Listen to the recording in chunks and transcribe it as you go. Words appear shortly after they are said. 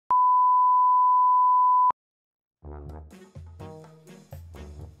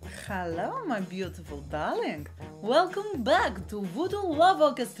Hello, my beautiful darling. Welcome back to Voodoo Love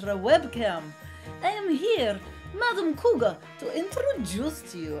Orchestra webcam. I am here, Madam Cougar, to introduce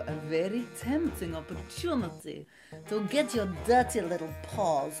to you a very tempting opportunity to get your dirty little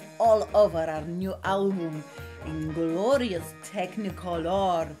paws all over our new album, Inglorious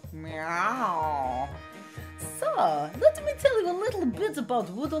Technicolor. Meow. So, let me tell you a little bit about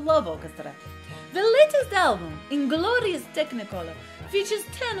Voodoo Love Orchestra. The latest album, Inglorious Technicolor, features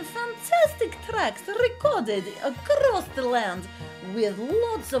 10 fantastic tracks recorded across the land with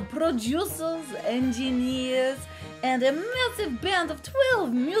lots of producers, engineers, and a massive band of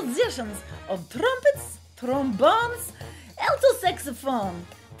 12 musicians of trumpets, trombones, alto saxophone,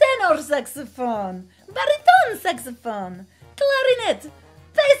 tenor saxophone, baritone saxophone, clarinet,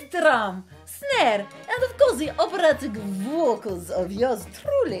 bass drum, snare, and of course the operatic vocals of yours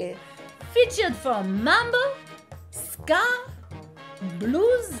truly, featured from mambo, ska,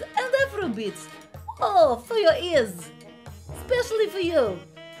 blues, and Afrobeats. Oh, for your ears, especially for you,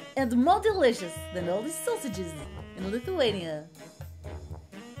 and more delicious than all these sausages in Lithuania.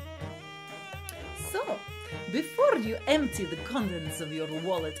 So, before you empty the contents of your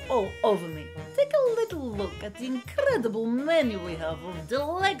wallet all over me, take a little look at the incredible menu we have of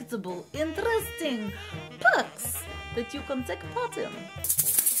delectable, interesting perks that you can take part in.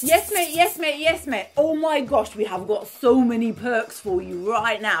 Yes, mate, yes, mate, yes, mate. Oh my gosh, we have got so many perks for you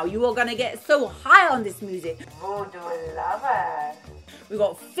right now. You are going to get so high on this music. Voodoo Lover. We've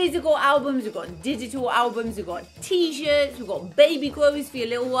got physical albums, we've got digital albums, we've got t-shirts, we've got baby clothes for your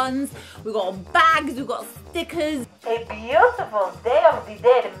little ones, we've got bags, we've got stickers. A beautiful Day of the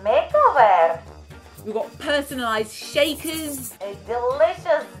Dead makeover. We've got personalised shakers. A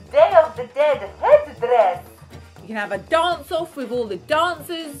delicious Day of the Dead headdress. You can have a dance-off with all the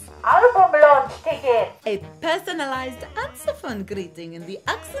dancers. Album launch ticket. A personalized answerphone greeting in the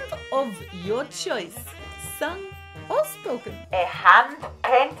accent of your choice, sung or spoken. A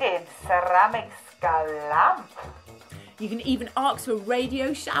hand-painted ceramic skull lamp. You can even ask for a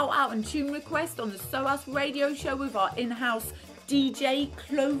radio shout-out and tune request on the SOAS radio show with our in-house DJ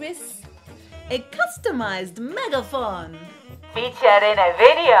Clovis. A customized megaphone. Featured in a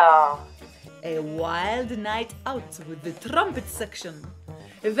video. A wild night out with the trumpet section.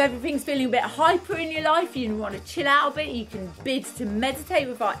 If everything's feeling a bit hyper in your life, you want to chill out a bit, you can bid to meditate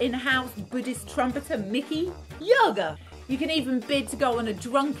with our in-house Buddhist trumpeter Mickey. Yoga. You can even bid to go on a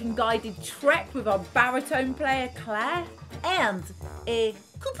drunken guided trek with our baritone player Claire. And a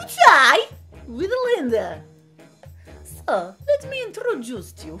cup of chai with Linda. So, let me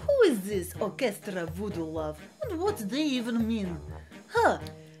introduce to you who is this Orchestra Voodoo Love and what they even mean.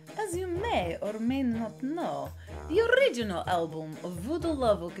 As you may or may not know, the original album of Voodoo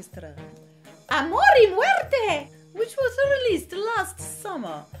Love Orchestra, Amor y Muerte, which was released last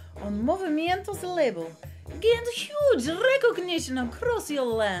summer on Movimientos label, gained huge recognition across your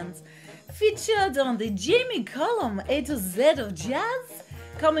lands, featured on the Jamie Cullum A to Z of Jazz,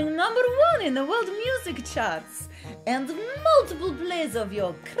 coming #1 in the world music charts, and multiple plays of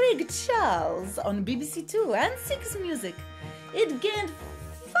your Craig Charles on BBC Two and Six Music. It gained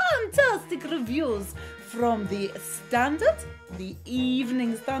fantastic reviews from the Standard, the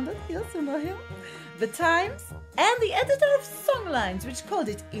Evening Standard, yes, you know him, the Times, and the editor of Songlines, which called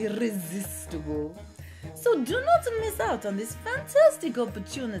it irresistible. So do not miss out on this fantastic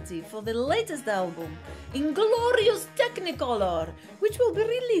opportunity for the latest album, Inglorious Technicolor, which will be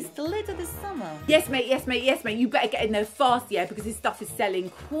released later this summer. Yes, mate, yes, mate, yes, mate. You better get in there fast, yeah, because this stuff is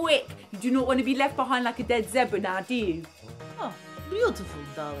selling quick. You do not want to be left behind like a dead zebra now, do you? Oh, beautiful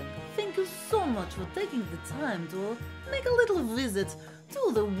darling. Thank you so much for taking the time to make a little visit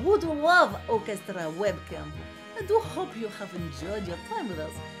to the Voodoo Love Orchestra webcam. I do hope you have enjoyed your time with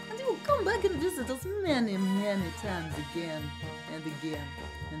us, and you will come back and visit us many, many times again and again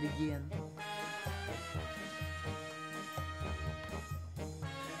and again.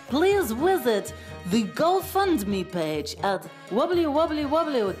 Please visit the GoFundMe page at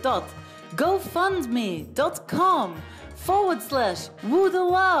www.gofundme.com/Voodoo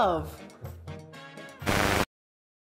Love.